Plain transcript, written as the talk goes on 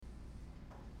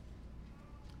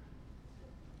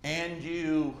And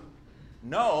you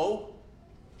know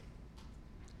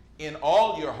in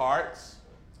all your hearts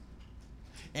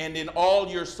and in all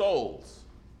your souls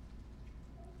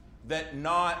that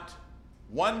not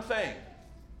one thing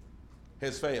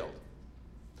has failed.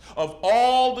 Of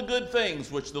all the good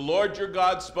things which the Lord your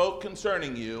God spoke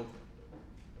concerning you,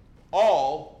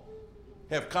 all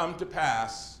have come to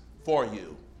pass for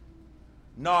you.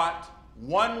 Not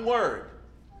one word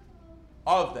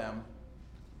of them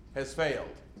has failed.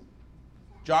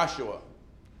 Joshua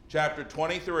chapter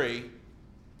 23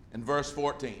 and verse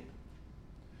 14.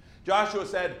 Joshua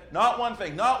said, not one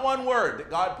thing, not one word that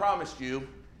God promised you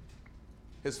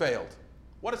has failed.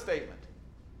 What a statement.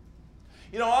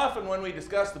 You know, often when we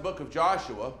discuss the book of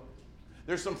Joshua,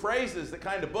 there's some phrases that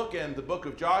kind of bookend the book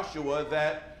of Joshua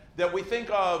that we think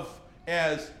of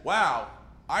as, wow,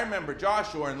 I remember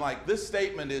Joshua, and like this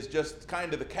statement is just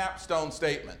kind of the capstone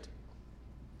statement.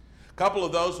 A couple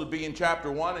of those would be in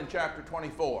chapter 1 and chapter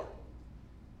 24.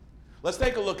 Let's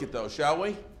take a look at those, shall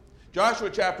we? Joshua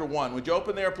chapter 1. Would you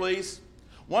open there, please?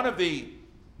 One of the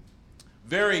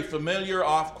very familiar,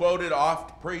 oft-quoted,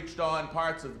 oft-preached on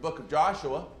parts of the book of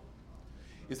Joshua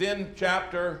is in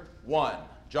chapter 1.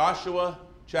 Joshua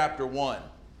chapter 1.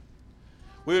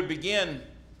 We would begin,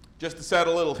 just to set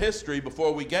a little history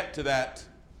before we get to that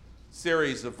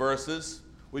series of verses,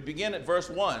 we'd begin at verse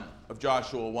 1 of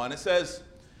Joshua 1. It says,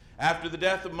 after the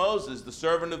death of Moses, the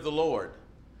servant of the Lord,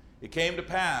 it came to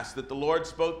pass that the Lord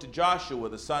spoke to Joshua,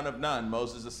 the son of Nun,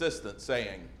 Moses' assistant,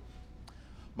 saying,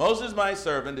 Moses, my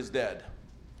servant, is dead.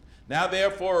 Now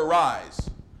therefore arise,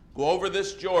 go over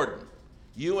this Jordan,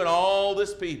 you and all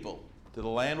this people, to the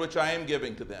land which I am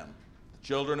giving to them, the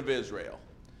children of Israel.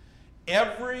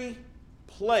 Every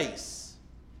place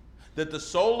that the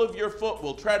sole of your foot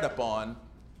will tread upon,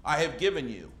 I have given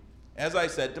you, as I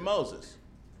said to Moses.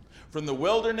 From the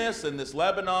wilderness and this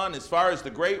Lebanon, as far as the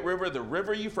great river, the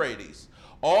river Euphrates,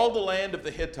 all the land of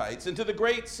the Hittites, and to the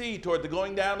great sea toward the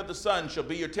going down of the sun shall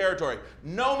be your territory.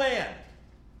 No man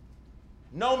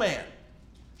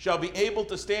shall be able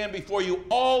to stand before you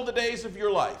all the days of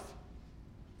your life.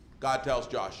 God tells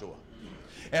Joshua,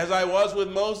 as I was with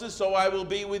Moses, so I will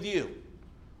be with you.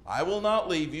 I will not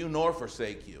leave you nor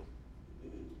forsake you.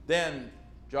 Then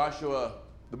Joshua,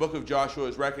 the book of Joshua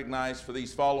is recognized for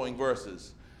these following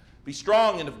verses. Be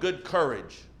strong and of good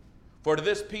courage, for to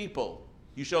this people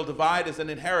you shall divide as an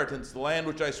inheritance the land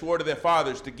which I swore to their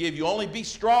fathers to give you. Only be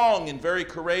strong and very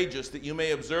courageous, that you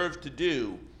may observe to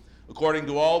do according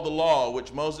to all the law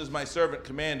which Moses my servant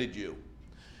commanded you.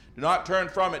 Do not turn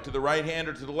from it to the right hand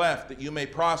or to the left, that you may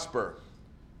prosper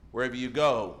wherever you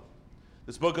go.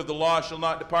 This book of the law shall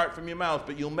not depart from your mouth,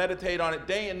 but you'll meditate on it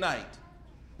day and night,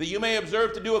 that you may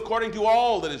observe to do according to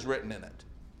all that is written in it.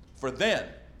 For then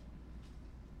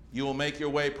you will make your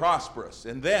way prosperous,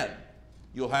 and then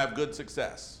you'll have good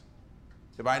success.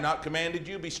 Have I not commanded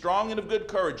you? Be strong and of good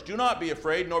courage. Do not be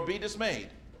afraid, nor be dismayed,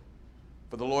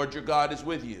 for the Lord your God is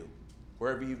with you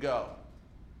wherever you go.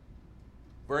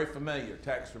 Very familiar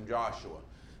text from Joshua.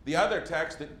 The other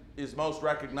text that is most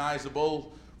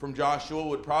recognizable from Joshua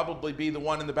would probably be the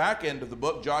one in the back end of the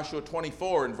book, Joshua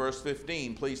 24 and verse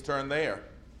 15. Please turn there.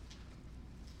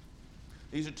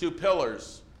 These are two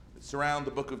pillars that surround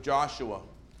the book of Joshua.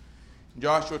 In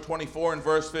Joshua 24 and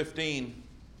verse 15,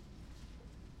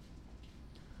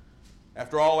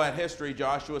 after all that history,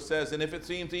 Joshua says, and if it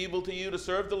seems evil to you to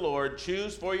serve the Lord,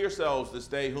 choose for yourselves this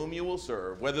day whom you will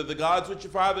serve, whether the gods which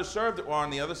your fathers served that were on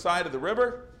the other side of the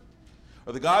river,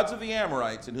 or the gods of the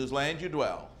Amorites in whose land you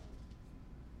dwell.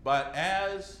 But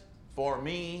as for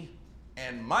me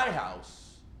and my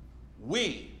house,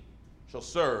 we shall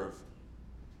serve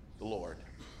the Lord.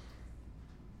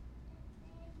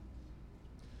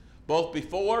 Both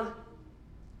before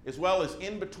as well as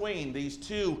in between these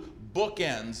two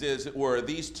bookends, as it were,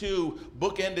 these two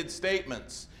bookended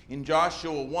statements in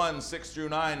Joshua 1, 6 through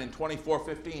 9 and 24,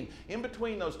 15. In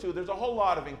between those two, there's a whole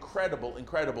lot of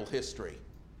incredible history.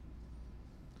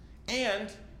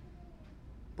 And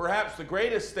perhaps the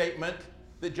greatest statement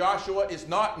that Joshua is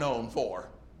not known for,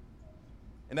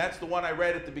 and that's the one I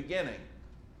read at the beginning.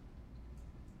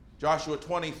 Joshua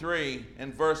 23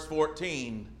 and verse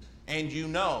 14, and you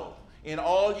know in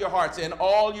all your hearts and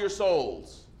all your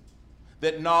souls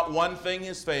that not one thing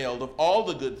has failed of all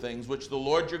the good things which the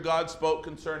Lord your God spoke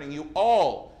concerning you.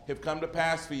 All have come to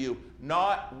pass for you.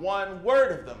 Not one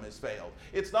word of them has failed.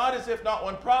 It's not as if not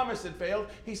one promise had failed.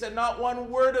 He said not one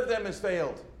word of them has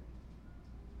failed.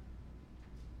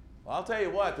 Well, I'll tell you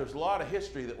what, there's a lot of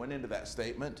history that went into that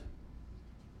statement.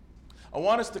 I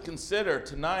want us to consider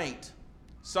tonight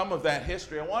some of that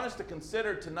history. I want us to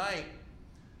consider tonight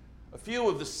a few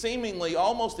of the seemingly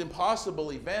almost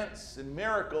impossible events and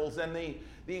miracles and the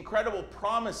incredible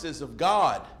promises of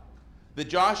God that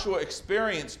Joshua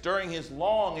experienced during his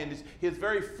long and his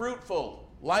very fruitful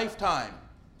lifetime,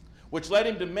 which led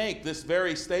him to make this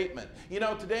very statement. You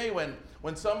know, today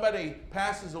when somebody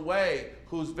passes away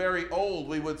who's very old,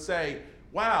 we would say,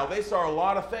 wow, they saw a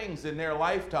lot of things in their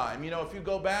lifetime. You know, if you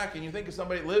go back and you think of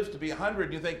somebody that lives to be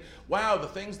 100, you think, wow, the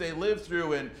things they lived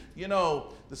through and, you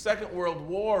know, the Second World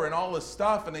War and all this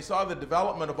stuff, and they saw the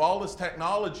development of all this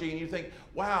technology, and you think,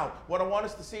 wow, what I want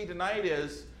us to see tonight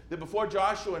is that before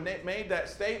Joshua made that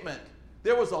statement,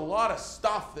 there was a lot of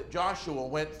stuff that Joshua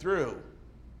went through.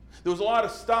 There was a lot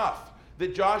of stuff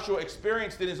that Joshua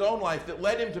experienced in his own life that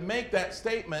led him to make that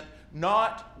statement.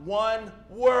 Not one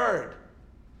word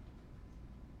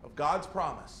of God's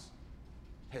promise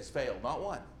has failed. Not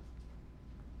one.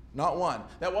 Not one.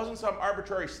 That wasn't some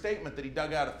arbitrary statement that he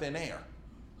dug out of thin air.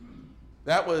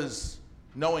 That was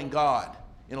knowing God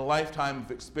in a lifetime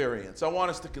of experience. I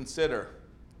want us to consider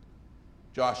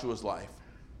Joshua's life.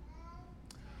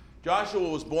 Joshua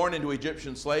was born into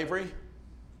Egyptian slavery.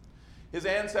 His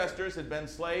ancestors had been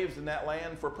slaves in that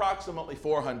land for approximately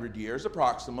 400 years,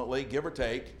 approximately, give or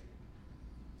take.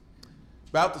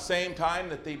 About the same time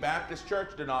that the Baptist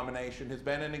church denomination has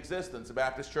been in existence. The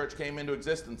Baptist church came into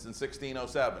existence in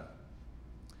 1607.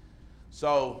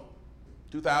 So,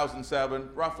 2007,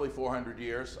 roughly 400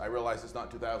 years. I realize it's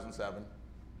not 2007.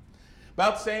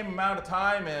 About the same amount of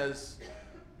time as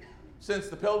since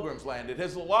the Pilgrims landed.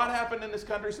 Has a lot happened in this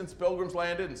country since the Pilgrims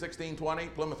landed in 1620,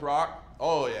 Plymouth Rock?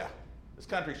 Oh yeah. This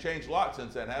country's changed a lot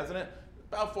since then, hasn't it?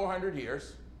 About 400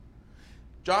 years.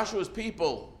 Joshua's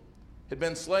people had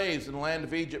been slaves in the land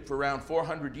of Egypt for around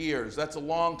 400 years. That's a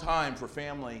long time for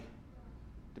family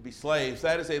to be slaves.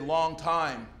 That is a long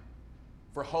time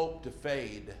for hope to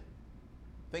fade.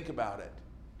 Think about it.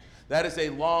 That is a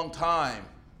long time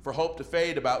for hope to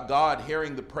fade about God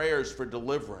hearing the prayers for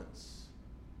deliverance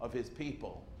of his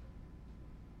people.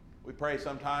 We pray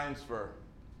sometimes for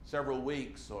several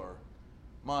weeks or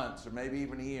months or maybe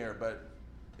even a year, but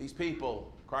these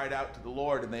people cried out to the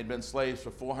Lord and they'd been slaves for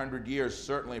 400 years.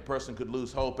 Certainly a person could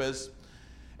lose hope. As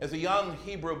a young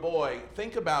Hebrew boy,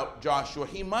 think about Joshua.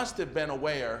 He must have been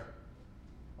aware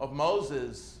of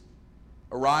Moses'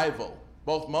 arrival,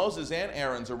 both Moses and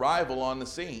Aaron's arrival on the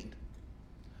scene.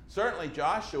 Certainly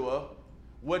Joshua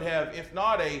would have, if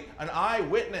not an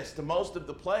eyewitness to most of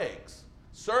the plagues,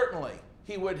 certainly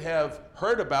he would have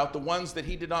heard about the ones that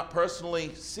he did not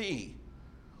personally see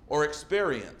or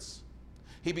experience.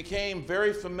 He became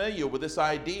very familiar with this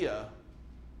idea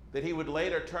that he would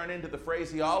later turn into the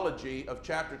phraseology of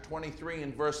chapter 23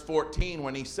 and verse 14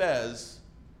 when he says,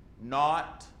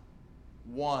 not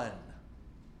one.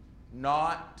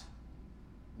 Not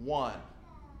one.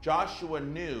 Joshua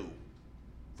knew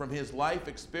from his life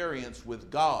experience with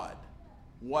God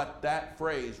what that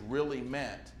phrase really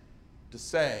meant to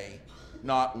say,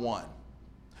 not one.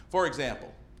 For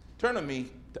example, turn with me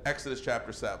to Exodus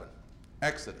chapter 7.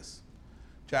 Exodus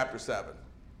chapter 7.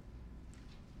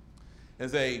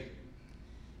 As a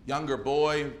younger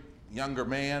boy, younger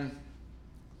man,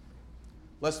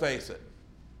 let's face it,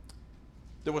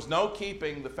 there was no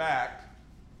keeping the fact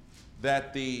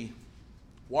that the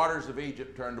waters of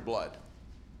Egypt turned to blood.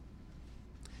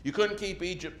 You couldn't keep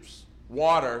Egypt's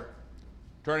water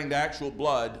turning to actual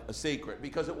blood a secret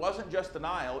because it wasn't just the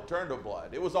Nile, it turned to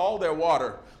blood. It was all their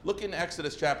water. Look in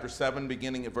Exodus chapter 7,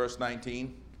 beginning at verse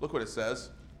 19. Look what it says.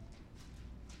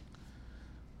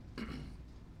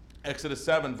 Exodus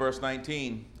 7, verse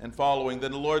 19 and following.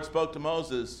 Then the Lord spoke to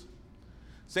Moses,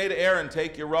 say to Aaron,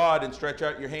 take your rod and stretch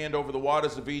out your hand over the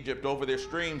waters of Egypt, over their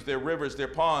streams, their rivers, their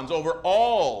ponds, over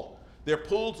all their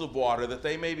pools of water, that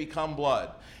they may become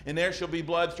blood. And there shall be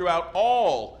blood throughout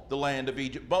all the land of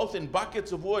Egypt, both in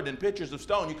buckets of wood and pitchers of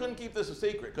stone. You couldn't keep this a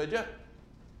secret, could you?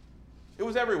 It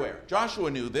was everywhere. Joshua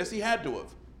knew this. He had to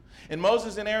have. And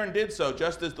Moses and Aaron did so,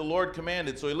 just as the Lord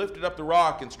commanded. So he lifted up the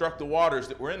rock and struck the waters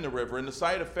that were in the river in the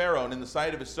sight of Pharaoh and in the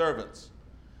sight of his servants.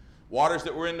 Waters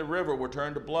that were in the river were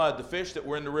turned to blood. The fish that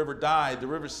were in the river died. The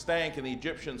river stank, and the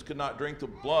Egyptians could not drink the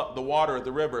water of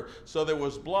the river. So there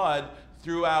was blood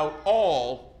throughout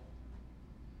all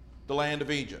the land of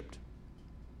Egypt.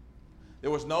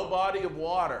 There was no body of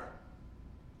water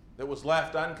that was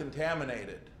left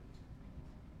uncontaminated.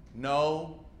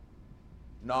 No,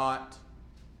 not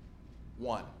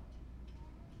one.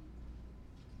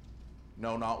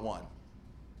 No, not one.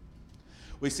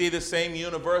 We see the same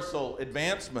universal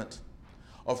advancement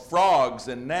of frogs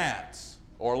and gnats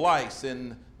or lice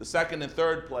in the second and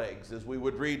third plagues, as we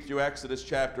would read through Exodus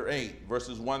chapter 8,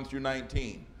 verses 1 through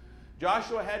 19.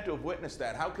 Joshua had to have witnessed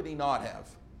that. How could he not have?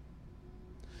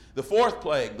 The fourth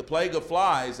plague, the plague of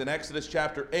flies, in Exodus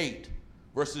chapter 8,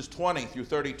 verses 20 through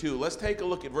 32. Let's take a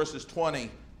look at verses 20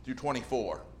 through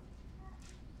 24.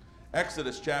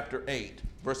 Exodus chapter 8,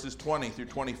 verses 20 through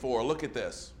 24. Look at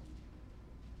this.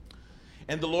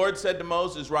 And the Lord said to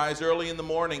Moses, rise early in the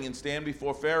morning and stand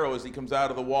before Pharaoh as he comes out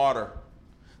of the water.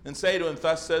 Then say to him,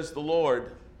 thus says the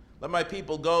Lord, let my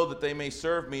people go that they may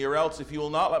serve me, or else if you will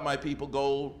not let my people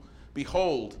go,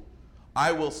 behold,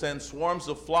 I will send swarms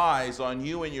of flies on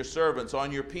you and your servants,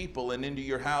 on your people, and into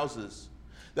your houses.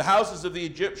 The houses of the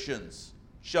Egyptians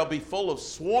shall be full of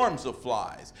swarms of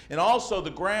flies, and also the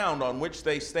ground on which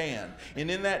they stand. And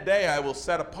in that day I will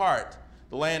set apart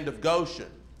the land of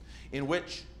Goshen, in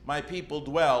which my people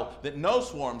dwell, that no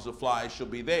swarms of flies shall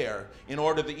be there, in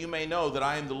order that you may know that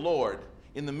I am the Lord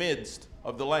in the midst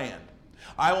of the land.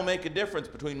 I will make a difference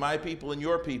between my people and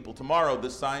your people. Tomorrow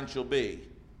this sign shall be.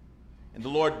 And the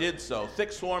Lord did so.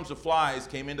 Thick swarms of flies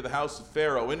came into the house of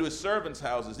Pharaoh, into his servants'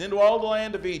 houses, into all the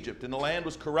land of Egypt, and the land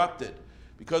was corrupted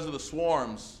because of the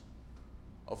swarms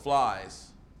of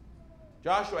flies.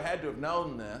 Joshua had to have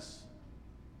known this,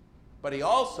 but he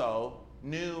also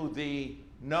knew the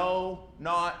no,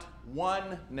 not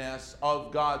oneness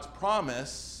of God's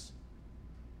promise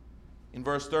in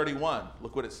verse 31.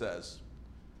 Look what it says.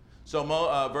 So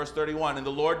verse 31, and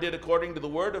the Lord did according to the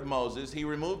word of Moses. He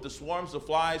removed the swarms of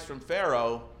flies from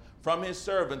Pharaoh, from his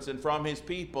servants, and from his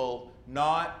people.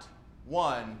 Not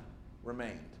one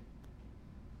remained.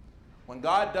 When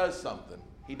God does something,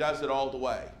 he does it all the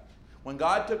way. When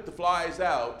God took the flies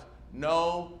out,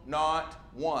 no, not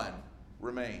one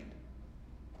remained.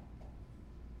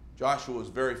 Joshua was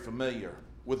very familiar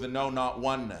with the no, not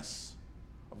oneness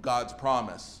of God's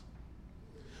promise.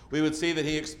 We would see that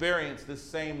he experienced this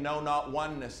same no, not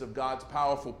oneness of God's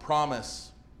powerful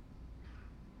promise.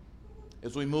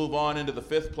 As we move on into the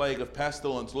fifth plague of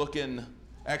pestilence, look in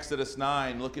Exodus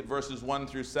 9, look at verses 1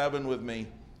 through 7 with me.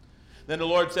 Then the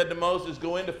Lord said to Moses,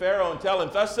 go into Pharaoh and tell him,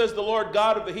 thus says the Lord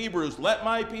God of the Hebrews, let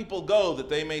my people go that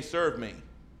they may serve me.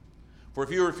 For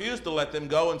if you refuse to let them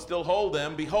go and still hold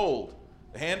them, behold,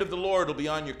 the hand of the Lord will be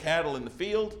on your cattle in the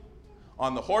field,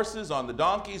 on the horses, on the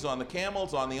donkeys, on the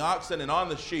camels, on the oxen, and on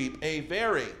the sheep, a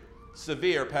very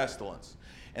severe pestilence.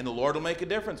 And the Lord will make a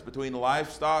difference between the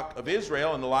livestock of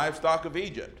Israel and the livestock of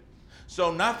Egypt.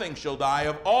 So nothing shall die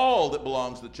of all that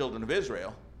belongs to the children of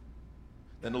Israel.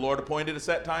 Then the Lord appointed a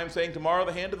set time, saying, tomorrow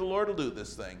the hand of the Lord will do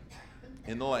this thing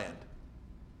in the land.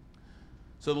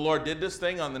 So the Lord did this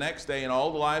thing on the next day, and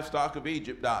all the livestock of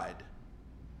Egypt died.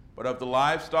 But of the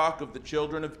livestock of the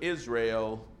children of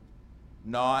Israel,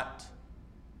 not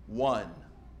one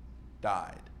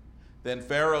died. Then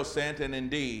Pharaoh sent, and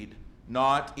indeed,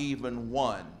 not even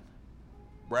one.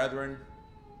 Brethren,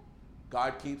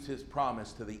 God keeps his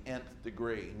promise to the nth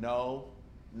degree. No,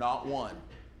 not one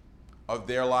of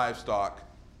their livestock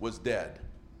was dead.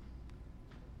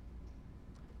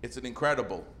 It's an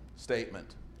incredible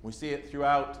statement. We see it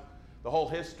throughout the whole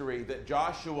history that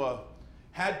Joshua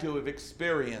had to have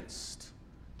experienced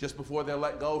just before they're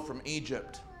let go from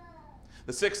Egypt.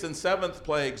 The sixth and seventh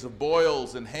plagues of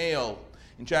boils and hail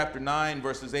in chapter 9,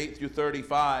 verses 8 through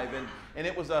 35. And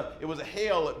it was a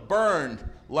hail that burned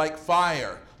like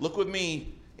fire. Look with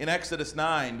me in Exodus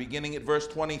 9, beginning at verse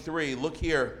 23. Look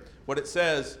here what it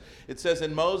says. It says,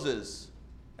 and Moses,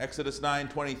 Exodus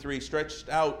 9:23, stretched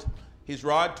out his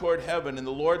rod toward heaven, and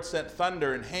the Lord sent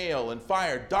thunder and hail, and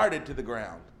fire darted to the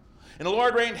ground. And the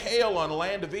Lord rained hail on the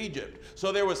land of Egypt.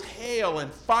 So there was hail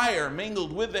and fire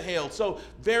mingled with the hail, so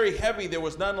very heavy there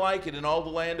was none like it in all the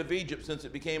land of Egypt since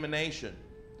it became a nation.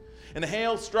 And the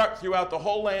hail struck throughout the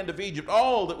whole land of Egypt,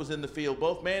 all that was in the field,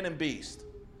 both man and beast.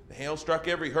 The hail struck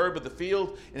every herb of the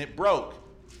field, and it broke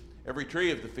every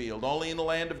tree of the field. Only in the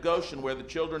land of Goshen, where the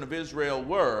children of Israel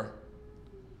were,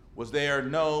 was there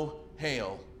no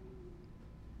hail.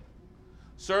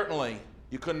 Certainly,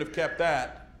 you couldn't have kept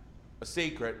that a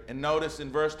secret. And notice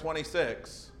in verse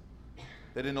 26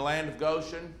 that in the land of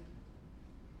Goshen,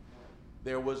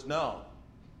 there was not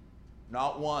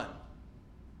one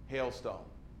hailstone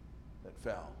that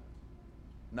fell.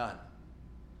 None.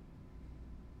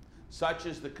 Such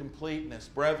is the completeness.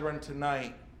 Brethren,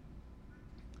 tonight,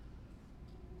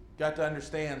 got to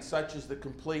understand, such is the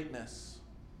completeness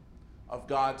of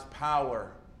God's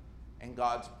power and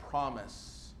God's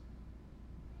promise.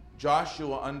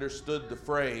 Joshua understood the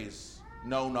phrase,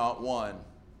 no, not one.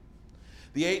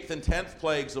 The 8th and 10th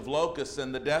plagues of locusts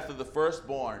and the death of the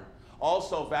firstborn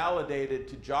also validated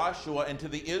to Joshua and to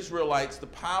the Israelites the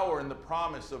power and the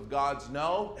promise of God's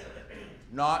no,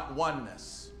 not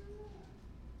oneness.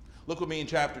 Look with me in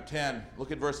chapter 10.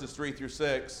 Look at verses 3 through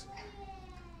 6.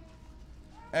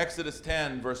 Exodus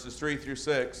 10, verses 3 through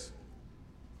 6.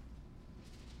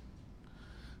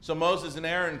 So Moses and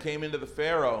Aaron came into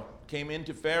Pharaoh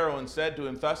and said to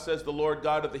him, "Thus says the Lord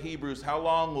God of the Hebrews, how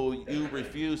long will you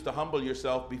refuse to humble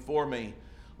yourself before me?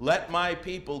 Let my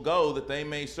people go that they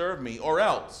may serve me. Or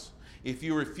else, if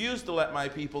you refuse to let my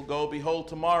people go, behold,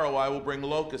 tomorrow I will bring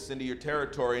locusts into your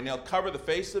territory, and they'll cover the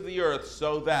face of the earth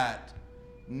so that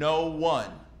no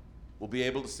one will be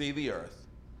able to see the earth.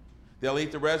 They'll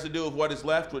eat the residue of what is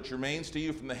left, which remains to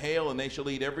you from the hail, and they shall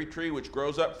eat every tree which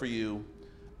grows up for you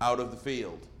out of the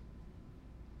field.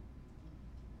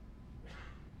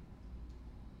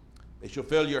 They shall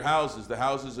fill your houses, the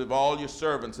houses of all your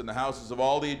servants, and the houses of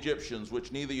all the Egyptians,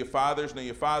 which neither your fathers nor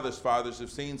your fathers' fathers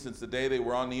have seen since the day they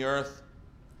were on the earth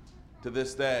to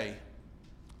this day."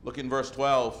 Look in verse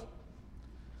 12.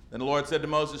 Then the Lord said to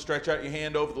Moses, "Stretch out your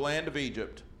hand over the land of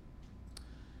Egypt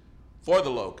for the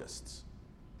locusts.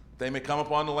 They may come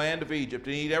upon the land of Egypt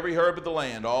and eat every herb of the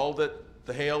land, all that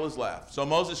the hail is left." So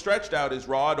Moses stretched out his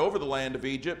rod over the land of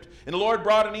Egypt, and the Lord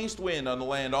brought an east wind on the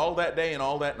land all that day and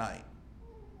all that night.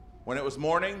 When it was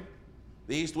morning,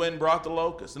 the east wind brought the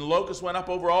locusts, and the locusts went up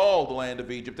over all the land of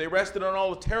Egypt. They rested on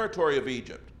all the territory of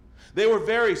Egypt. They were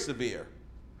very severe.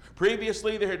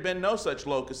 Previously there had been no such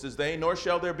locusts as they, nor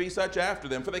shall there be such after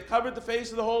them, for they covered the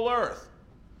face of the whole earth.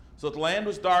 So that the land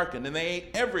was darkened, and they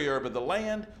ate every herb of the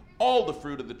land, all the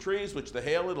fruit of the trees which the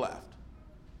hail had left.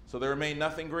 So there remained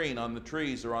nothing green on the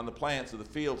trees or on the plants of the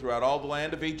field throughout all the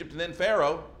land of Egypt. And then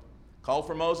Pharaoh called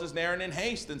for Moses and Aaron in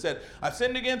haste and said, "I've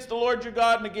sinned against the Lord your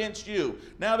God and against you.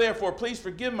 Now therefore, please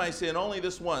forgive my sin only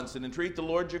this once, and entreat the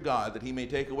Lord your God that he may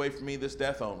take away from me this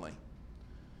death only."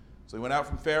 So he went out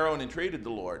from Pharaoh and entreated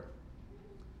the Lord.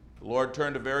 The Lord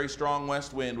turned a very strong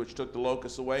west wind, which took the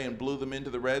locusts away and blew them into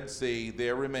the Red Sea.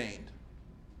 There remained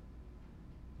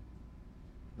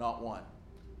not one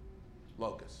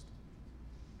locust.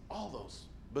 All those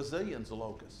bazillions of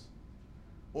locusts.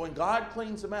 But when God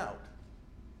cleans them out,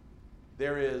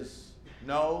 there is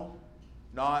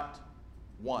not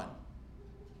one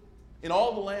in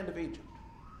all the land of Egypt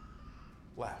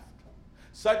left.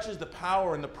 Such is the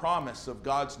power and the promise of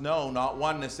God's not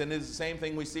oneness. And it is the same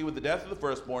thing we see with the death of the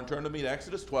firstborn. Turn to me to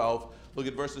Exodus 12. Look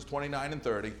at verses 29 and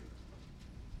 30. And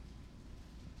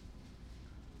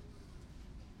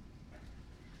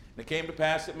it came to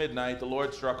pass at midnight, the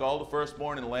Lord struck all the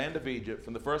firstborn in the land of Egypt,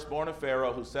 from the firstborn of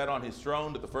Pharaoh who sat on his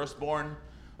throne to the firstborn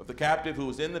of the captive who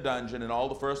was in the dungeon, and all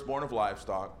the firstborn of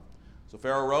livestock. So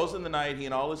Pharaoh rose in the night, he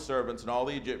and all his servants and all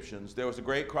the Egyptians. There was a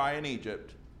great cry in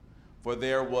Egypt, for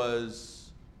there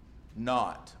was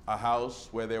not a house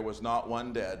where there was not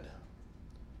one dead.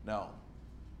 No,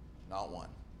 not one.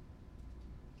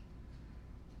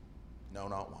 No,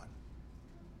 not one.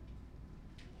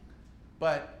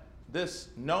 But this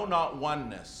not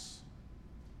oneness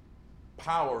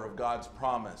power of God's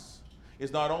promise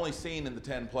is not only seen in the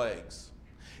 10 plagues.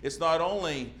 It's not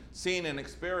only seen and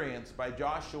experienced by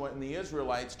Joshua and the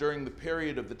Israelites during the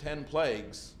period of the 10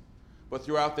 plagues, but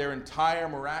throughout their entire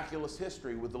miraculous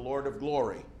history with the Lord of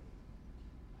glory.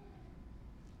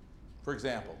 For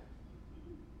example,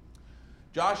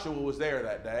 Joshua was there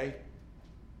that day.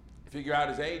 Figure out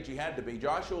his age, he had to be.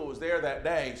 Joshua was there that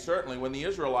day, certainly, when the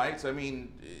Israelites,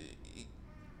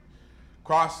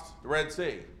 crossed the Red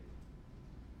Sea.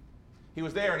 He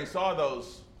was there and he saw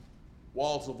those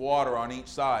walls of water on each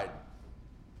side.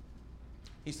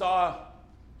 He saw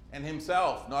and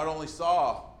himself not only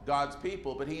saw God's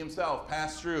people, but he himself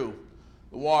passed through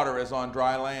the water as on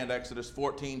dry land, Exodus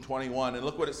 14:21. And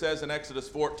look what it says in Exodus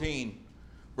 14,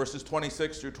 verses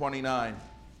 26 through 29.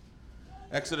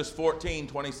 Exodus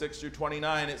 14:26 through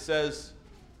 29, it says,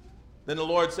 "Then the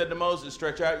Lord said to Moses,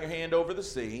 stretch out your hand over the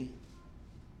sea.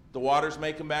 The waters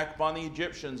may come back upon the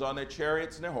Egyptians on their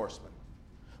chariots and their horsemen.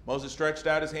 Moses stretched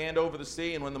out his hand over the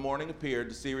sea, and when the morning appeared,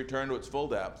 the sea returned to its full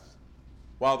depth,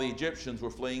 while the Egyptians were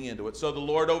fleeing into it. So the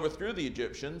Lord overthrew the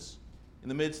Egyptians in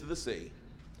the midst of the sea.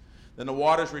 Then the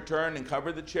waters returned and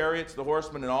covered the chariots, the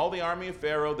horsemen, and all the army of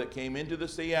Pharaoh that came into the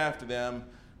sea after them.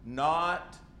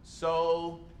 Not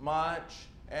so much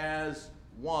as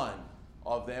one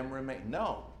of them remained."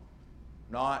 No,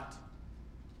 not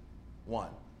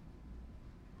one.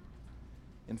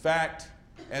 In fact,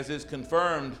 as is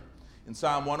confirmed in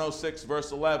Psalm 106,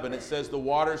 verse 11, it says, "The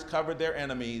waters covered their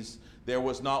enemies, there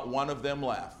was not one of them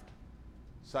left."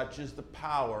 Such is the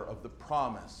power of the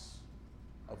promise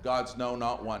of God's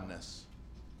not oneness.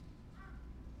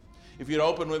 If you'd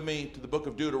open with me to the book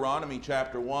of Deuteronomy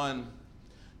chapter 1,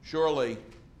 surely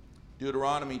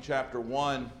Deuteronomy chapter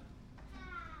 1,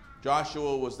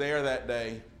 Joshua was there that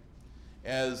day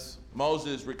as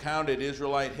Moses recounted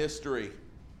Israelite history,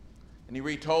 and he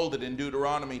retold it in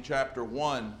Deuteronomy chapter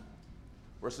 1,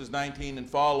 verses 19 and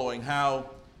following,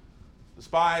 how The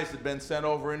spies had been sent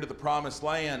over into the promised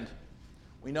land.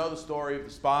 We know the story of the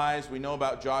spies. We know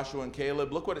about Joshua and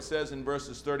Caleb. Look what it says in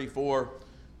verses 34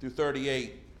 through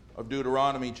 38 of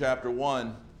Deuteronomy chapter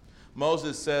 1.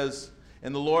 Moses says,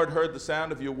 "And the Lord heard the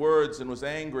sound of your words and was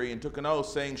angry and took an oath,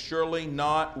 saying, Surely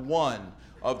not one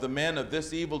of the men of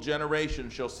this evil generation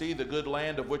shall see the good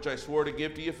land of which I swore to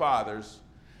give to your fathers,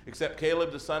 except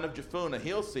Caleb the son of Jephunneh.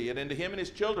 He'll see it, and to him and his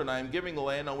children I am giving the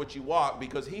land on which he walked,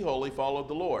 because he wholly followed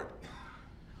the Lord."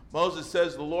 Moses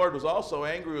says, "The Lord was also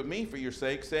angry with me for your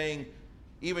sake, saying,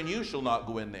 Even you shall not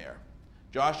go in there.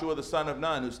 Joshua the son of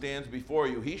Nun, who stands before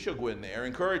you, he shall go in there.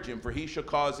 Encourage him, for he shall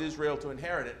cause Israel to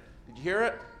inherit it." Did you hear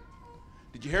it?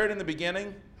 Did you hear it in the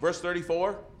beginning? Verse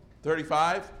 34,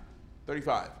 35,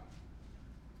 35.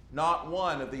 Not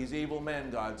one of these evil men,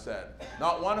 God said.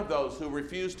 Not one of those who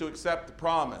refused to accept the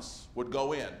promise would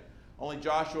go in. Only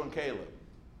Joshua and Caleb.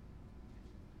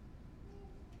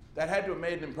 That had to have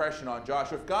made an impression on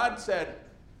Joshua. If God said,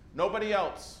 nobody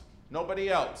else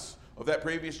of that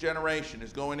previous generation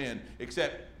is going in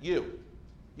except you,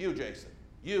 Jason,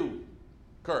 you,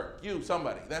 Kurt, you,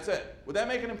 somebody, that's it. Would that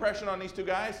make an impression on these two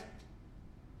guys?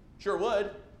 Sure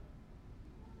would.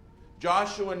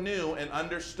 Joshua knew and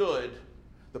understood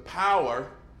the power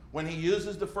when he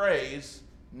uses the phrase,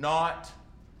 not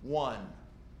one.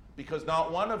 Because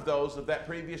not one of those of that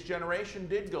previous generation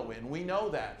did go in. We know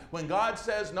that. When God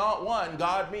says not one,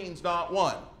 God means not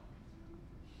one.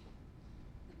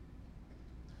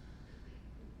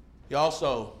 He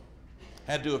also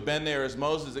had to have been there as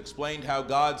Moses explained how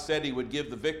God said he would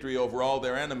give the victory over all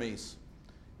their enemies.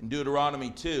 In Deuteronomy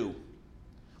 2,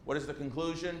 what is the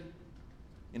conclusion?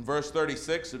 In verse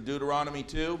 36 of Deuteronomy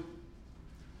 2,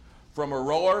 "From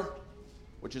Aroer,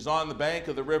 which is on the bank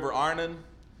of the river Arnon,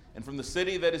 and from the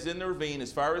city that is in the ravine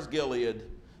as far as Gilead,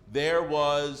 there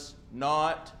was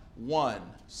not one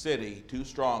city too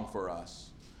strong for us.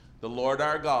 The Lord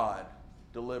our God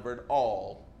delivered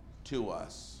all to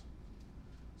us."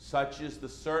 Such is the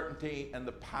certainty and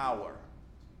the power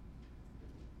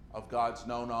of God's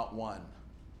no, not one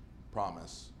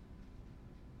promise.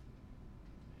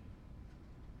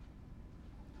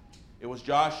 It was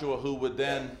Joshua who would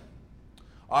then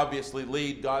obviously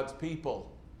lead God's people.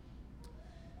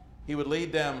 He would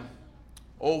lead them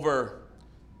over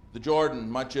the Jordan,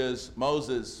 much as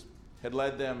Moses had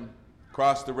led them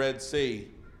across the Red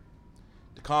Sea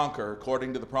to conquer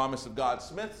according to the promise of God.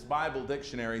 Smith's Bible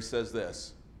Dictionary says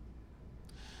this: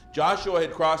 Joshua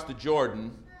had crossed the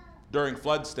Jordan during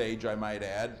flood stage, I might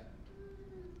add.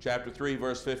 Chapter 3,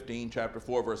 verse 15, chapter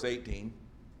 4, verse 18.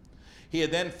 He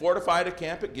had then fortified a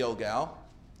camp at Gilgal,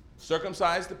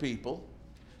 circumcised the people,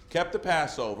 kept the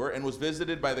Passover, and was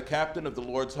visited by the captain of the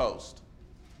Lord's host.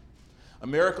 A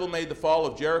miracle made the fall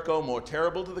of Jericho more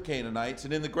terrible to the Canaanites,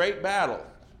 and in the great battle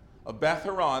of Beth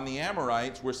Horon, the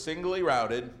Amorites were singly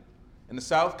routed, and the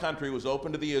south country was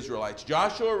open to the Israelites.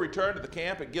 Joshua returned to the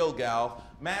camp at Gilgal,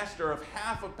 master of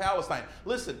half of Palestine.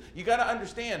 Listen, you got to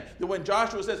understand that when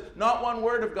Joshua says, not one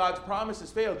word of God's promise has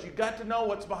failed, you got to know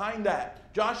what's behind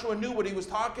that. Joshua knew what he was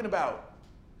talking about.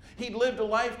 He'd lived a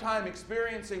lifetime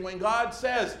experiencing when God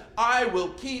says, I will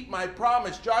keep my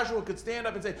promise. Joshua could stand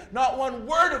up and say, not one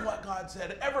word of what God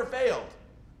said ever failed.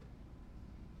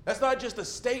 That's not just a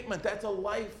statement, that's a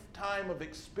lifetime of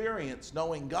experience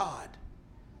knowing God.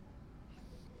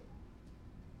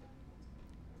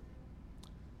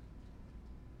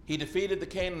 He defeated the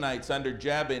Canaanites under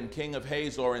Jabin, king of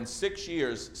Hazor. In 6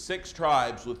 years, 6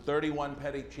 tribes with 31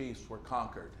 petty chiefs were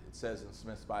conquered, it says in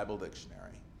Smith's Bible Dictionary.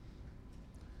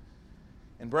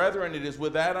 And brethren, it is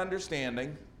with that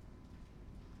understanding,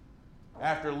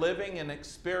 after living and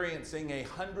experiencing a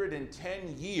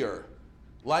 110-year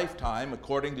lifetime,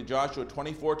 according to Joshua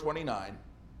 24:29,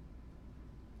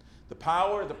 the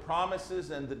power, the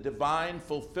promises, and the divine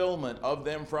fulfillment of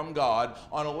them from God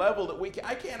on a level that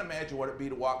I can't imagine what it'd be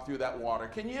to walk through that water.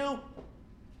 Can you?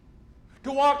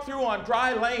 To walk through on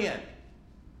dry land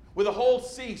with a whole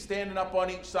sea standing up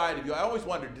on each side of you. I always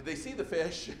wondered, did they see the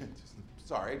fish?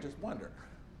 Sorry, I just wonder.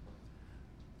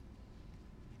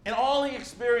 And all he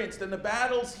experienced and the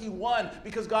battles he won,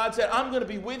 because God said, I'm going to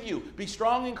be with you. Be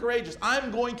strong and courageous. I'm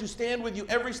going to stand with you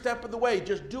every step of the way.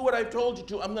 Just do what I've told you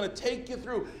to. I'm going to take you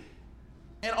through.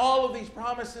 And all of these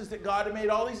promises that God had made,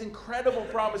 all these incredible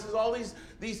promises, all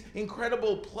these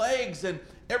incredible plagues and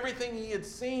everything he had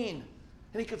seen.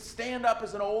 And he could stand up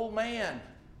as an old man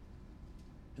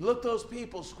and look those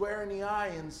people square in the eye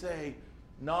and say,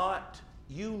 not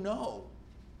you know.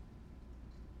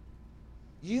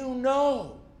 You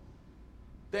know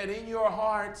that in your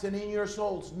hearts and in your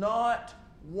souls, not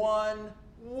one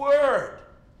word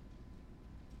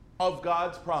of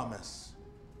God's promise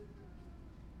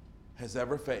has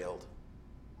ever failed.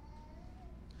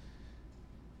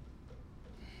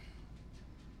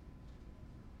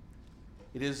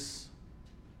 It is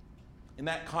in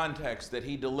that context that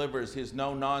he delivers his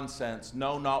no-nonsense,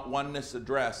 no-not-oneness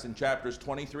address in chapters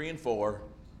 23 and 4,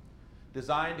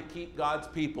 designed to keep God's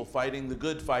people fighting the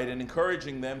good fight and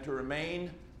encouraging them to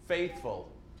remain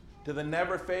faithful to the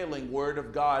never-failing Word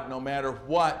of God, no matter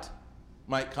what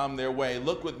might come their way.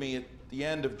 Look with me at the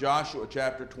end of Joshua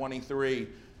chapter 23.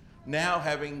 Now,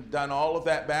 having done all of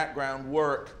that background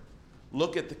work,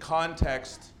 look at the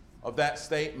context of that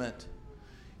statement.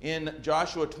 In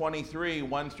Joshua 23,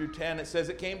 1 through 10, it says,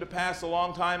 "It came to pass a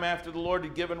long time after the Lord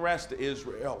had given rest to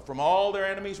Israel from all their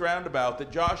enemies round about, that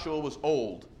Joshua was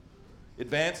old,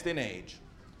 advanced in age.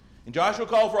 And Joshua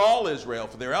called for all Israel,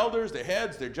 for their elders, their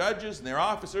heads, their judges, and their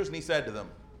officers, and he said to them,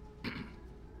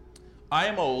 I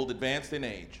am old, advanced in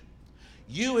age.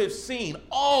 You have seen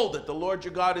all that the Lord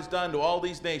your God has done to all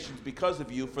these nations because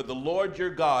of you, for the Lord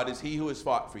your God is he who has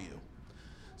fought for you.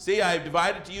 See, I have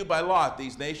divided to you by lot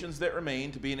these nations that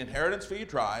remain to be an inheritance for your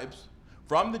tribes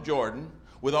from the Jordan,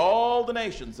 with all the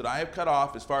nations that I have cut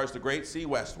off as far as the great sea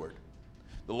westward.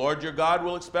 The Lord your God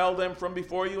will expel them from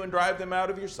before you and drive them out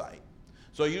of your sight.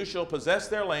 So you shall possess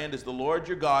their land as the Lord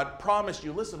your God promised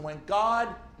you." Listen, when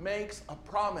God makes a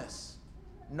promise,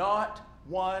 not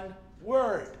one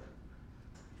word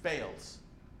fails.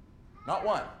 Not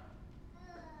one.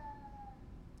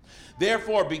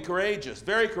 "Therefore be courageous,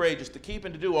 very courageous, to keep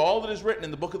and to do all that is written in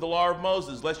the book of the law of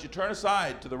Moses, lest you turn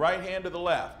aside to the right hand or the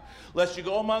left, lest you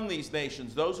go among these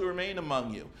nations, those who remain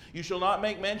among you. You shall not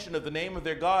make mention of the name of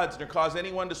their gods, nor cause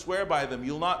anyone to swear by them.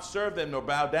 You'll not serve them, nor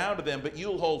bow down to them, but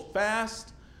you'll hold fast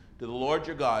to the Lord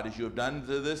your God, as you have done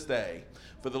to this day.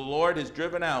 For the Lord has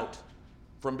driven out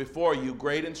from before you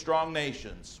great and strong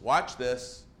nations." Watch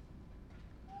this.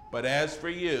 "But as for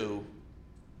you,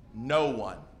 no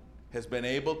one has been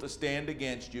able to stand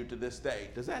against you to this day."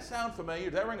 Does that sound familiar?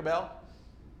 Does that ring a bell?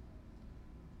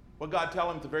 What did God tell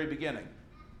him at the very beginning?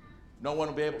 No one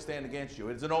will be able to stand against you.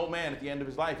 It's an old man at the end of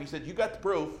his life. He said, you got the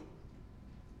proof.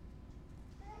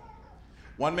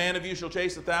 "One man of you shall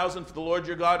chase 1,000, for the Lord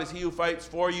your God is he who fights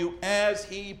for you, as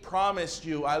he promised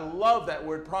you." I love that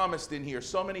word promised in here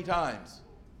so many times.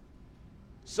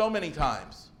 So many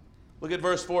times. Look at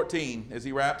verse 14 as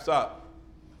he wraps up.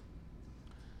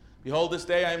 "Behold, this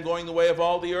day I am going the way of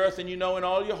all the earth, and you know in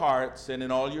all your hearts and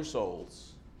in all your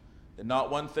souls that not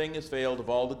one thing has failed of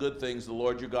all the good things the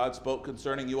Lord your God spoke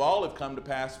concerning you. All have come to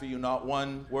pass for you. Not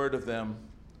one word of them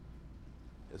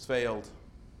has failed.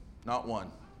 Not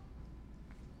one."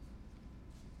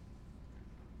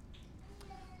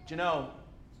 But you know,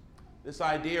 this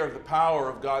idea of the power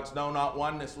of God's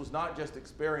no-not-oneness was not just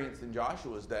experienced in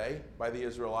Joshua's day by the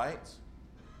Israelites.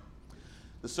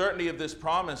 The certainty of this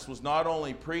promise was not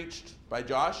only preached by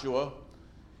Joshua,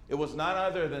 it was none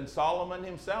other than Solomon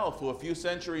himself, who a few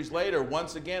centuries later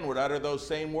once again would utter those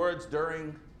same words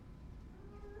during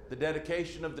the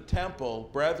dedication of the temple.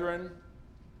 "Brethren,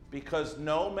 because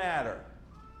no matter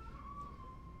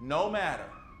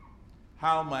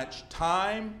how much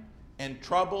time and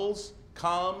troubles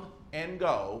come and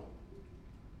go,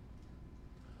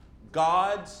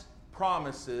 God's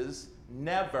promises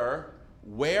never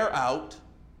wear out,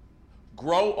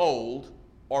 grow old,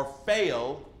 or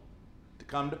fail to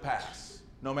come to pass,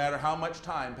 no matter how much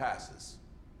time passes.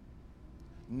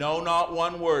 No, not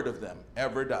one word of them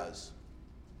ever does."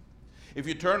 If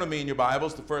you turn with me in your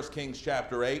Bibles to 1 Kings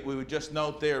chapter 8, we would just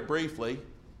note there briefly.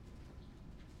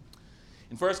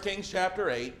 In 1 Kings chapter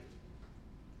 8,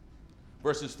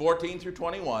 verses 14 through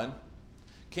 21,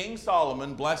 King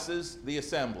Solomon blesses the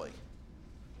assembly,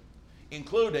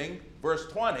 including verse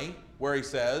 20, where he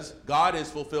says, God has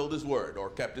fulfilled his word,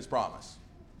 or kept his promise.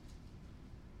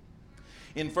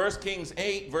 In 1 Kings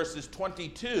 8, verses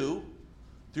 22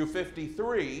 through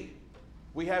 53,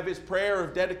 we have his prayer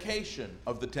of dedication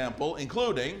of the temple,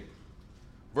 including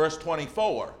verse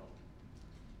 24,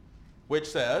 which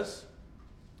says,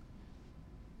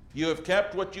 "You have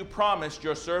kept what you promised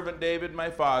your servant David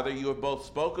my father. You have both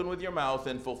spoken with your mouth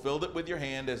and fulfilled it with your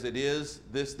hand, as it is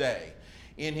this day."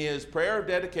 In his prayer of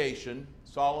dedication,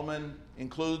 Solomon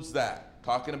includes that,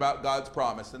 talking about God's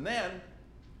promise. And then,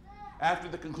 after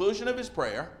the conclusion of his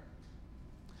prayer,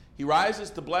 he rises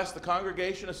to bless the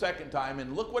congregation a second time,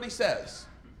 and look what he says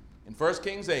in 1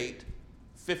 Kings 8,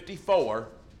 54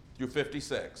 through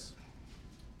 56.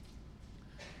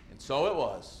 "And so it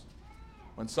was,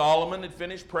 when Solomon had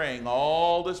finished praying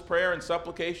all this prayer and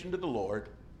supplication to the Lord,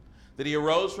 that he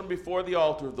arose from before the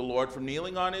altar of the Lord, from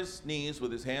kneeling on his knees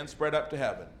with his hands spread up to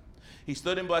heaven. He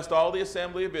stood and blessed all the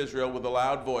assembly of Israel with a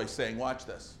loud voice, saying," watch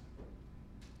this,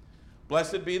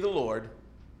 "Blessed be the Lord,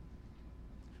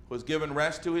 has given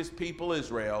rest to his people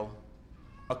Israel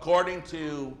according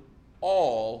to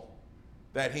all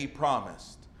that he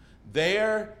promised.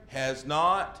 There has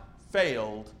not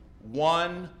failed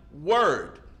one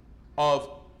word of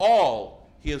all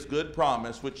his good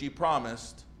promise, which he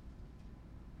promised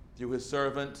through his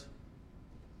servant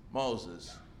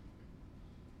Moses.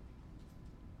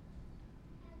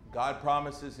 God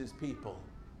promises his people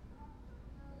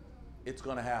it's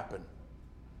going to happen.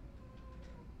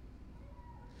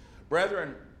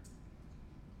 Brethren,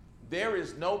 there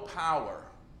is no power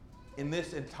in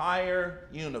this entire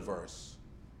universe.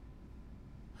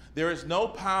 There is no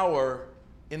power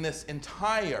in this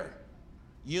entire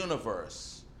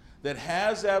universe that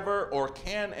has ever or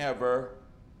can ever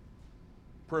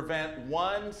prevent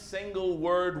one single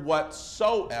word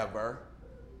whatsoever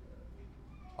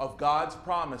of God's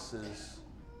promises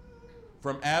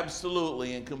from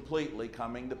absolutely and completely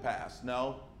coming to pass.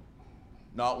 No,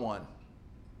 not one.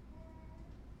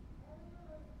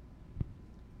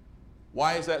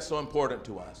 Why is that so important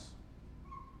to us?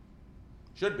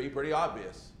 Should be pretty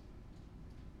obvious.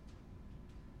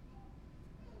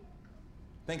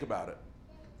 Think about it.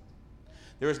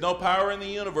 There is no power in the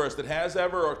universe that has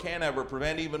ever or can ever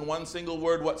prevent even one single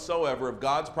word whatsoever of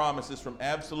God's promises from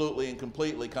absolutely and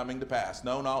completely coming to pass.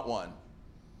 No, not one.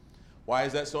 Why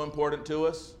is that so important to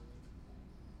us?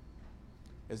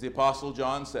 As the Apostle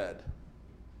John said,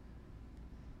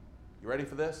 you ready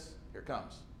for this? Here it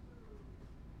comes.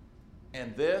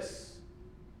 And this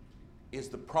is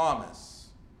the promise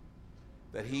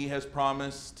that he has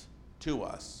promised to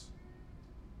us.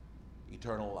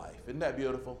 Eternal life. Isn't that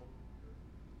beautiful?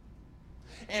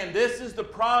 And this is the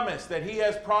promise that he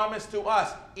has promised to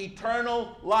us.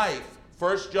 Eternal life.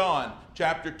 1 John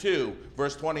chapter 2,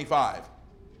 verse 25.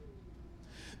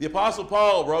 The Apostle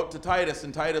Paul wrote to Titus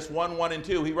in Titus 1, 1 and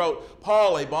 2. He wrote,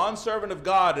 Paul, a bondservant of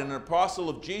God and an apostle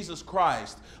of Jesus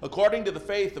Christ, according to the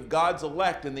faith of God's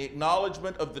elect and the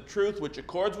acknowledgement of the truth which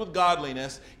accords with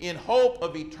godliness, in hope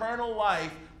of eternal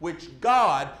life, which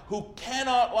God, who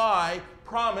cannot lie,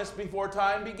 promised before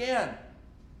time began.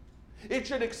 It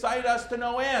should excite us to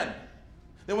no end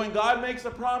that when God makes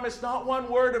a promise, not one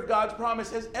word of God's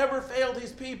promise has ever failed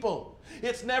his people.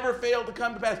 It's never failed to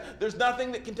come to pass. There's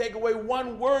nothing that can take away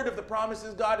one word of the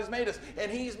promises God has made us.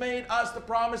 And he's made us the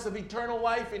promise of eternal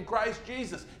life in Christ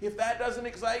Jesus. If that doesn't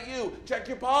excite you, check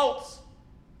your pulse.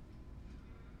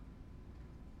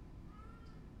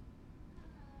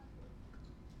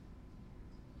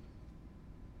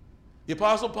 The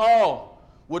Apostle Paul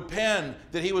would pen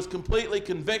that he was completely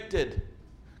convicted,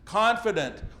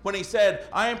 confident, when he said,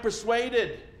 I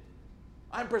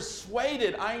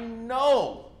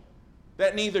know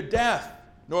that neither death,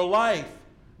 nor life,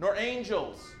 nor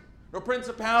angels, nor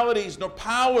principalities, nor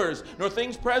powers, nor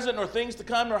things present, nor things to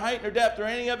come, nor height, nor depth, or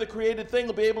any other created thing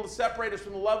will be able to separate us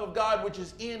from the love of God which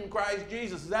is in Christ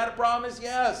Jesus. Is that a promise?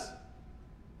 Yes.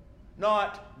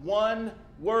 Not one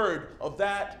word of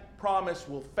that promise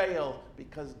will fail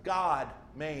because God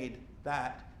made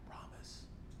that promise.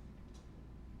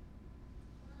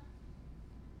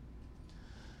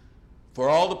 For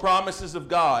all the promises of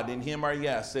God in him are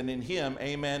yes, and in him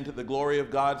amen to the glory of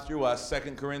God through us.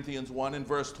 2 Corinthians 1 and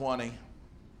verse 20.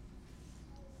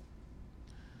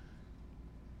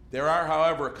 There are,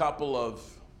 however, a couple of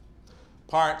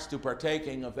parts to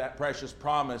partaking of that precious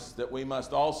promise that we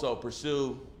must also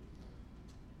pursue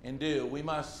and do. We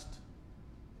must,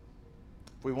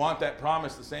 if we want that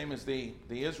promise the same as the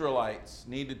Israelites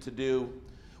needed to do,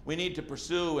 we need to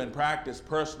pursue and practice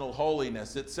personal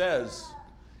holiness. It says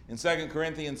in 2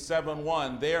 Corinthians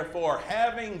 7:1, therefore,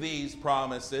 having these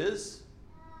promises,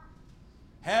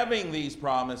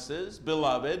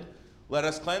 beloved, let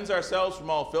us cleanse ourselves from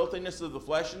all filthiness of the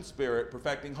flesh and spirit,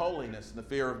 perfecting holiness in the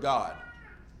fear of God.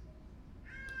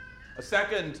 A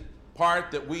second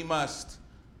part that we must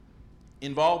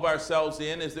involve ourselves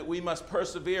in is that we must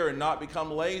persevere and not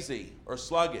become lazy or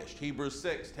sluggish. Hebrews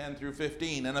 6, 10 through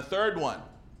 15. And a third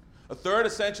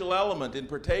essential element in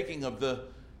partaking of the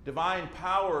divine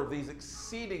power of these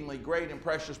exceedingly great and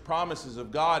precious promises of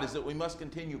God is that we must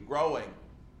continue growing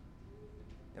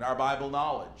in our Bible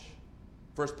knowledge.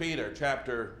 2 Peter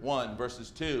chapter 1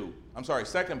 verses 2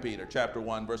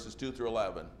 through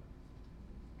 11.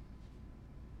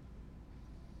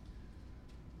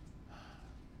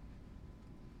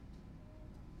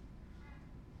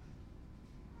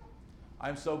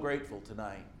 I'm so grateful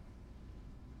tonight.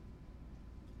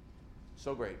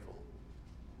 So grateful.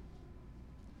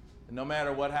 And no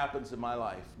matter what happens in my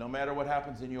life, no matter what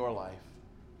happens in your life,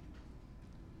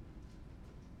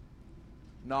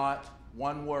 not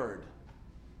one word,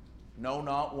 no,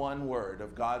 not one word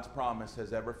of God's promise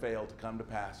has ever failed to come to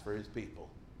pass for his people.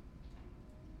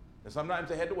 And sometimes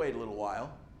they had to wait a little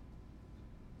while,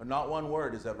 but not one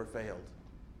word has ever failed.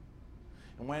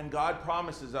 And when God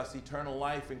promises us eternal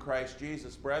life in Christ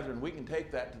Jesus, brethren, we can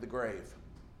take that to the grave.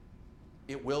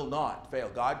 It will not fail.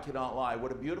 God cannot lie.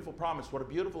 What a beautiful promise. What a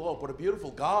beautiful hope. What a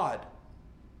beautiful God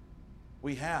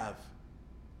we have.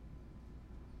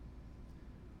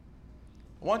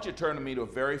 I want you to turn to me to a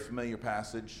very familiar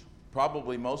passage.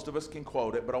 Probably most of us can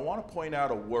quote it, but I want to point out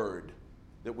a word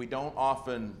that we don't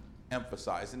often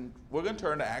emphasize. And we're going to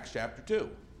turn to Acts chapter 2,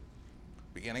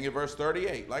 beginning at verse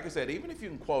 38. Like I said, even if you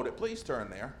can quote it, please turn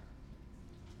there.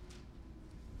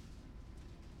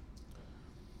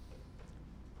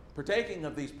 Partaking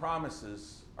of these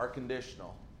promises are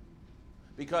conditional.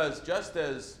 Because just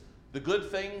as the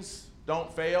good things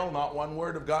don't fail, not one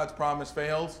word of God's promise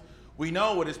fails, we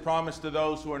know what is promised to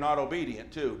those who are not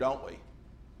obedient too, don't we?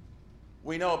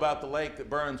 We know about the lake that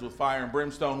burns with fire and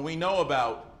brimstone. We know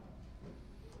about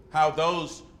how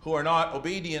those who are not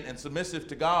obedient and submissive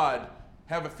to God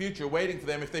have a future waiting for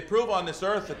them if they prove on this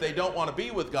earth that they don't want to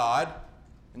be with God,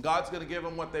 and God's going to give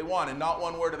them what they want, and not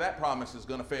one word of that promise is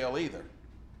going to fail either.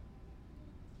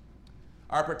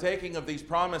 Our partaking of these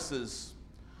promises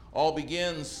all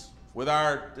begins with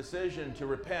our decision to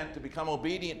repent, to become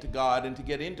obedient to God, and to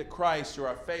get into Christ through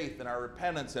our faith and our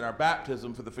repentance and our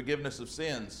baptism for the forgiveness of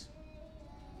sins.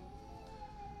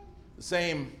 The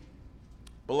same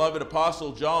beloved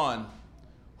apostle John,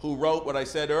 who wrote what I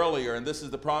said earlier, and this is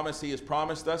the promise he has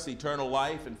promised us, eternal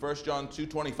life, in 1 John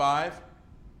 2:25.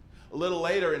 A little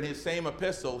later in his same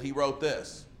epistle, he wrote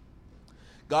this: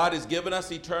 God has given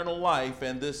us eternal life,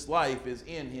 and this life is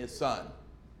in his Son.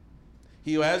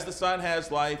 He who has the Son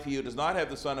has life. He who does not have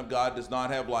the Son of God does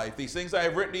not have life. These things I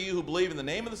have written to you who believe in the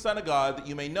name of the Son of God, that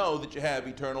you may know that you have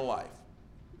eternal life.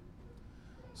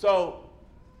 So,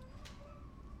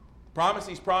 the promise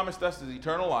he's promised us is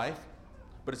eternal life,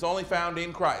 but it's only found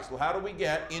in Christ. Well, how do we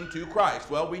get into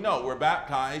Christ? Well, we know we're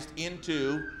baptized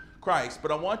into Christ.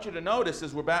 But I want you to notice,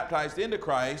 as we're baptized into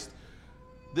Christ,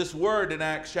 this word in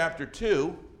Acts chapter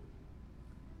 2,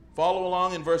 follow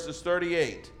along in verses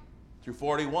 38 through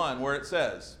 41, where it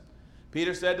says,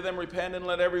 Peter said to them, repent and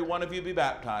let every one of you be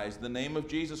baptized in the name of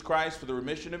Jesus Christ for the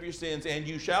remission of your sins, and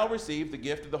you shall receive the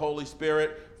gift of the Holy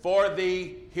Spirit for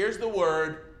the, here's the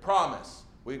word, promise.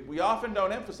 We often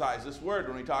don't emphasize this word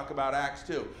when we talk about Acts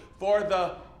 2. For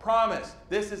the promise.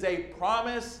 This is a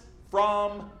promise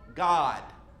from God.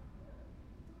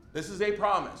 This is a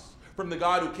promise from the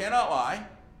God who cannot lie,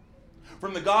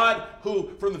 from the God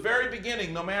who, from the very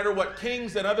beginning, no matter what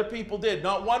kings and other people did,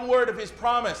 not one word of his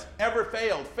promise ever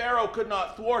failed. Pharaoh could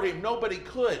not thwart him. Nobody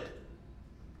could.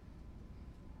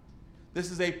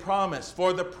 This is a promise.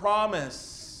 For the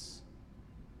promise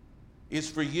is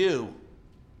for you,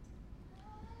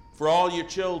 for all your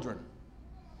children,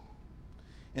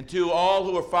 and to all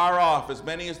who are far off, as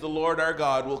many as the Lord our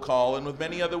God will call. And with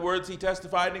many other words he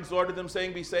testified and exhorted them,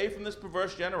 saying, be saved from this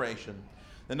perverse generation.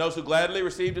 Then those who gladly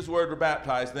received his word were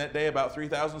baptized, and that day about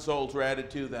 3,000 souls were added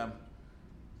to them.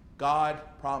 God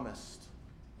promised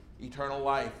eternal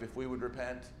life if we would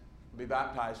repent and be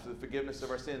baptized for the forgiveness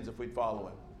of our sins if we'd follow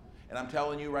him. And I'm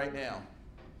telling you right now,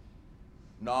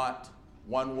 not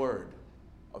one word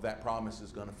of that promise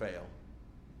is going to fail.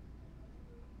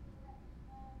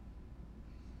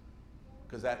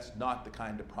 Because that's not the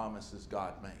kind of promises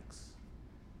God makes.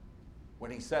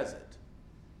 When he says it,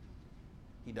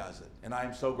 he does it. And I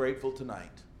am so grateful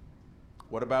tonight.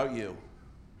 What about you?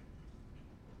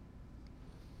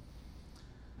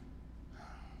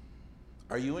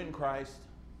 Are you in Christ?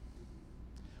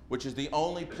 Which is the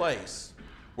only place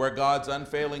where God's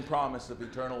unfailing promise of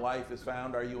eternal life is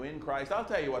found. Are you in Christ? I'll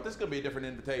tell you what, this is going to be a different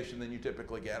invitation than you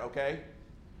typically get, okay?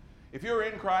 If you're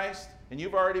in Christ and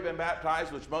you've already been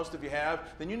baptized, which most of you have,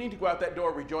 then you need to go out that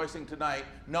door rejoicing tonight,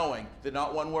 knowing that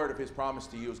not one word of his promise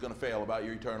to you is going to fail about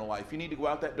your eternal life. You need to go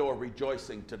out that door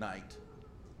rejoicing tonight.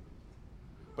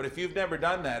 But if you've never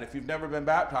done that, if you've never been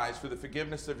baptized for the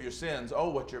forgiveness of your sins, oh,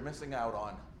 what you're missing out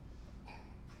on.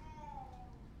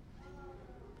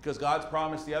 Because God's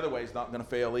promise the other way is not going to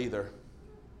fail either.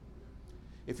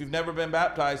 If you've never been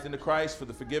baptized into Christ for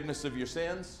the forgiveness of your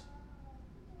sins,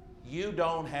 you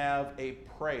don't have a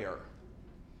prayer.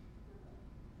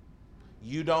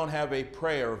 You don't have a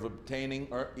prayer of obtaining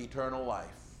eternal life.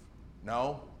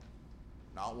 No,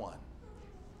 not one.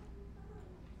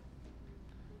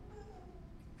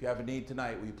 If you have a need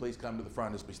tonight, will you please come to the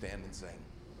front as we stand and sing?